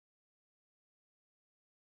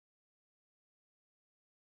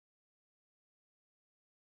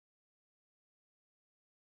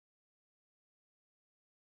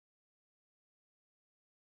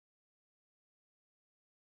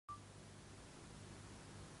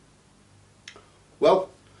Well,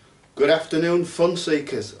 good afternoon, fun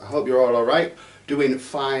seekers. I hope you're all alright. Doing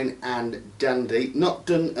fine and dandy. Not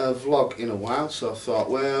done a vlog in a while, so I thought,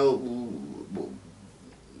 well,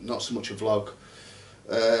 not so much a vlog,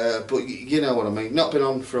 but you know what I mean. Not been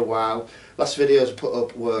on for a while. Last videos I put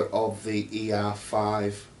up were of the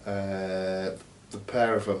ER5, the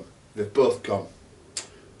pair of them. They've both gone.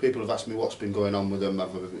 People have asked me what's been going on with them.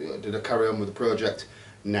 Did I carry on with the project?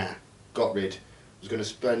 Nah, got rid. I was going to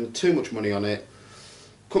spend too much money on it.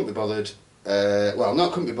 Couldn't be bothered. Well,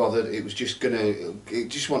 not couldn't be bothered. It was just it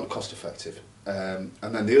just wasn't cost effective. And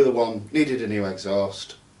then the other one needed a new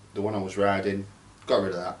exhaust. The one I was riding, got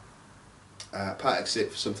rid of that. Part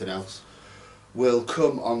exit for something else. We'll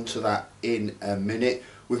come on to that in a minute.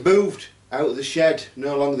 We've moved out of the shed.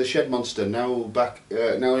 No longer the shed monster. Now we're back.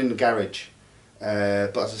 Now in the garage.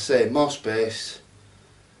 But as I say, more space.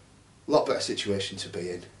 A lot better situation to be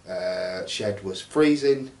in. Shed was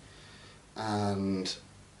freezing, and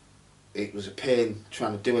it was a pain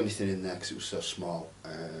trying to do anything in there because it was so small.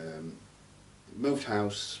 Moved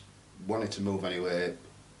house, wanted to move anyway.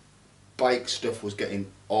 Bike stuff was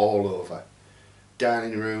getting all over.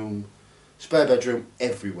 Dining room, spare bedroom,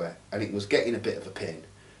 everywhere, and it was getting a bit of a pain.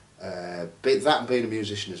 But that and being a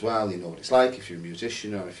musician as well, you know what it's like if you're a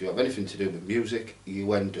musician or if you have anything to do with music,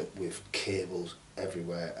 you end up with cables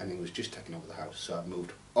everywhere, and it was just taking over the house. So I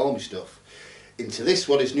moved all my stuff into this,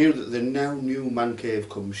 what is new, the now new man cave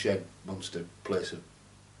cum shed monster place of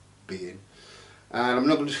being. And I'm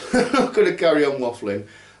not going to carry on waffling.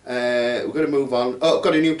 We're going to move on. Oh, I've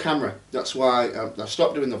got a new camera. That's why I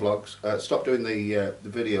stopped doing the vlogs, stopped doing the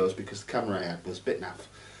videos, because the camera I had was a bit naff.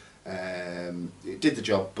 It did the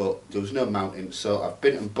job, but there was no mounting, so I've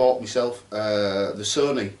been and bought myself the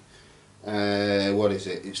Sony, what is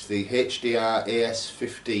it? It's the HDR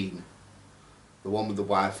as15, the one with the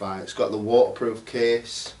Wi-Fi. It's got the waterproof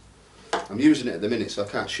case. I'm using it at the minute, so I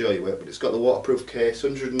can't show you it, but it's got the waterproof case,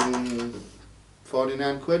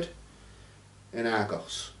 149 quid in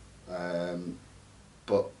Argos.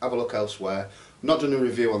 But have a look elsewhere. I'm not done a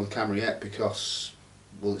review on the camera yet because,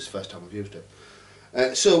 well, it's the first time I've used it.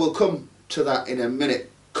 So we'll come to that in a minute.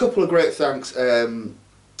 Couple of great thanks,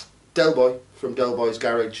 Delboy from Delboy's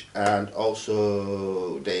Garage, and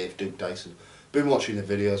also Dave Duke Dyson. Been watching the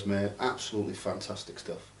videos, mate. Absolutely fantastic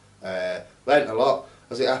stuff. Learnt a lot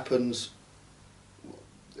as it happens.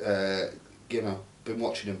 You know, been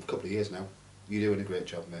watching him for a couple of years now. You're doing a great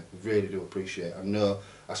job, mate. We really do appreciate it. I know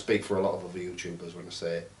I speak for a lot of other YouTubers when I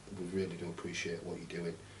say it. We really do appreciate what you're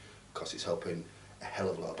doing, because it's helping a hell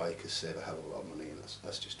of a lot of bikers save a hell of a lot of money, and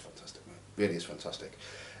that's just fantastic, mate. Really is fantastic.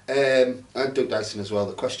 And Doug Dyson as well,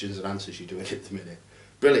 the questions and answers you're doing at the minute.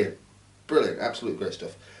 Brilliant, brilliant, absolute great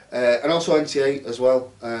stuff. And also NTA as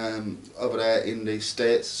well, over there in the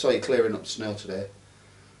States. Saw you clearing up snow today.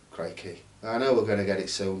 Crikey. I know we're going to get it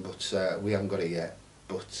soon, but we haven't got it yet.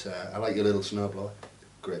 But I like your little snowblower.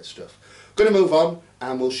 Great stuff. Going to move on,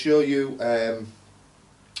 and we'll show you.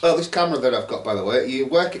 Oh, this camera that I've got, by the way, you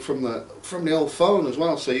work it from the old phone as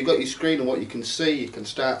well. So you've got your screen and what you can see. You can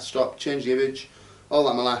start, stop, change the image, all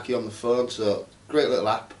that malarkey on the phone. So great little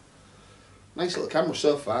app. Nice little camera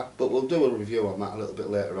so far, but we'll do a review on that a little bit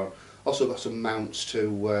later on. Also got some mounts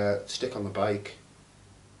to stick on the bike.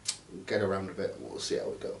 Get around a bit. We'll see how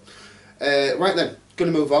it goes. Right then,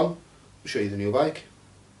 going to move on. I'll show you the new bike.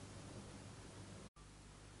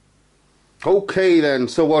 Okay then,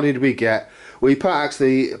 so what did we get? We part X'd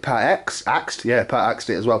it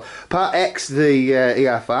as well. Part X the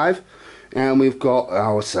ER5, and we've got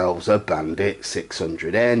ourselves a Bandit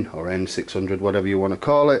 600N or N600, whatever you want to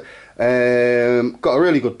call it. Got a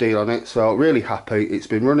really good deal on it, so really happy. It's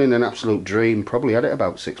been running an absolute dream. Probably had it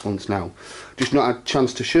about 6 months now. Just not had a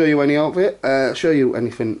chance to show you any of it, show you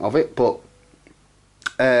anything of it, but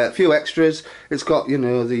a few extras. It's got, you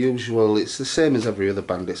know, the usual. It's the same as every other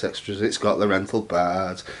Bandit's extras. It's got the rental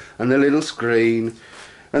bars and the little screen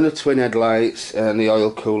and the twin headlights and the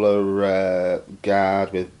oil cooler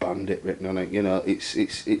guard with Bandit written on it. You know,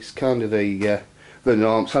 it's kind of the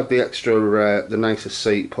norms. Had the extra, the nicest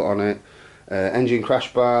seat put on it. Engine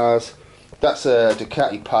crash bars. That's a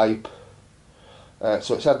Ducati pipe.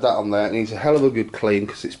 So it's had that on there. It needs a hell of a good clean,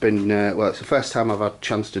 because it's been, well, it's the first time I've had a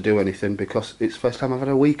chance to do anything, because it's the first time I've had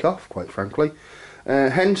a week off, quite frankly.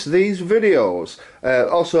 Hence these videos.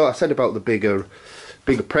 Also, I said about the bigger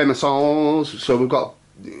premises, so we've got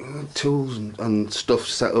tools and stuff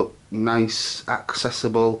set up, nice,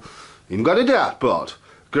 accessible. Even got a dartboard.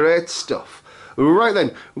 Great stuff. Right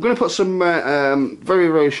then, we're going to put some, very,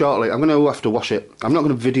 very shortly, I'm going to have to wash it. I'm not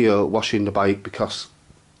going to video washing the bike, because,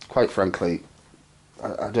 quite frankly,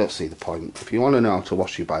 I don't see the point. If you want to know how to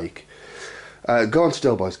wash your bike, go on to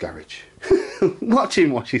Delboy's Garage. watch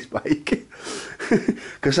him wash his bike.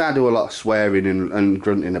 Because I do a lot of swearing and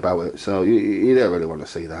grunting about it, so you don't really want to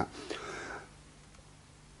see that.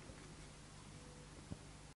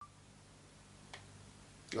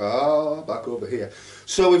 Oh, back over here.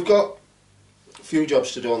 So we've got a few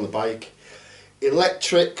jobs to do on the bike.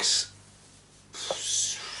 Electrics.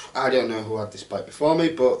 I don't know who had this bike before me,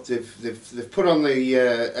 but they've put on the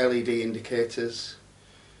LED indicators.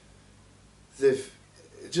 They've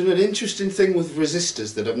done an interesting thing with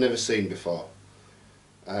resistors that I've never seen before.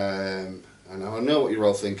 And I know what you're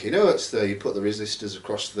all thinking. Oh, it's you put the resistors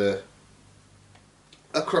across the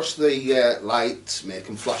lights, make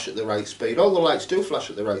them flash at the right speed. All the lights do flash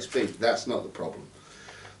at the right speed. That's not the problem.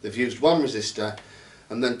 They've used one resistor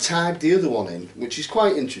and then tied the other one in, which is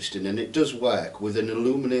quite interesting, and it does work with an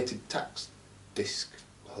illuminated tax disc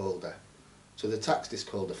holder. So the tax disc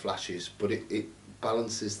holder flashes, but it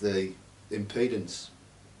balances the impedance,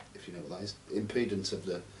 if you know what that is, impedance of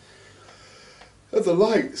the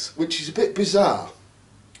lights, which is a bit bizarre.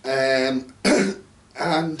 And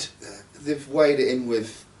they've weighed it in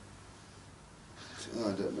with,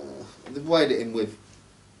 I don't know, they've weighed it in with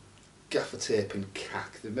gaffer tape and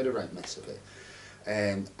cack. They've made a right mess of it.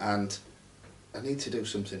 And I need to do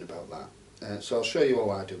something about that. So I'll show you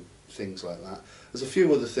how I do things like that. There's a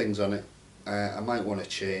few other things on it I might want to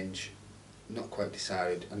change. Not quite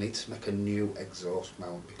decided. I need to make a new exhaust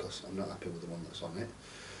mount because I'm not happy with the one that's on it.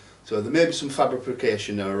 So there may be some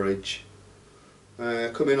fabrication errorage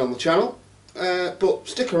coming on the channel. But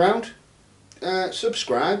stick around,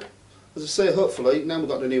 subscribe. As I say, hopefully now we've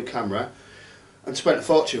got a new camera and spent a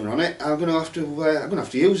fortune on it, I'm gonna have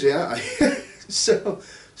to use it, aren't I? So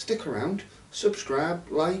stick around, subscribe,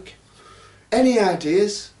 like. Any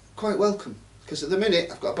ideas, quite welcome. Because at the minute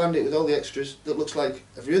I've got a Bandit with all the extras that looks like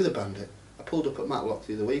every other Bandit. I pulled up at Matlock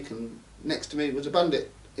the other week and next to me was a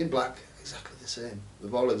Bandit in black, exactly the same.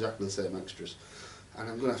 They've all exactly the same extras. And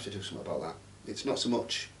I'm going to have to do something about that. It's not so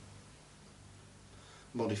much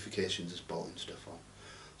modifications as bolting stuff on.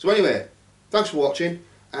 So anyway, thanks for watching,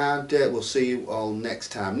 and we'll see you all next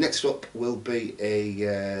time. Next up will be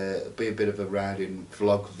a bit of a riding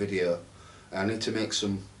vlog video. I need to make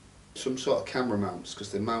some sort of camera mounts,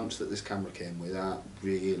 because the mounts that this camera came with aren't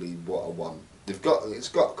really what I want. It's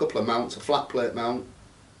got a couple of mounts, a flat plate mount,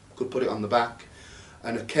 could put it on the back,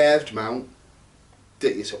 and a curved mount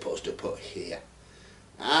that you're supposed to put here.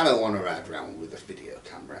 I don't want to ride around with a video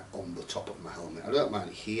camera on the top of my helmet. I don't mind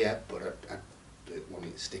it here, but I don't want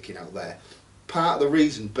it sticking out there. Part of the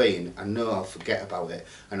reason being, I know I'll forget about it,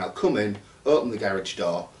 and I'll come in, open the garage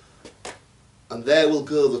door, and there will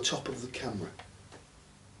go the top of the camera.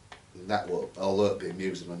 And that will, although it'll be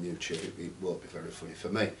amusing on YouTube, it won't be very funny for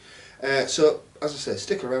me. So, as I say,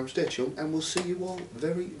 stick around, stay tuned, and we'll see you all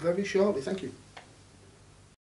very, very shortly. Thank you.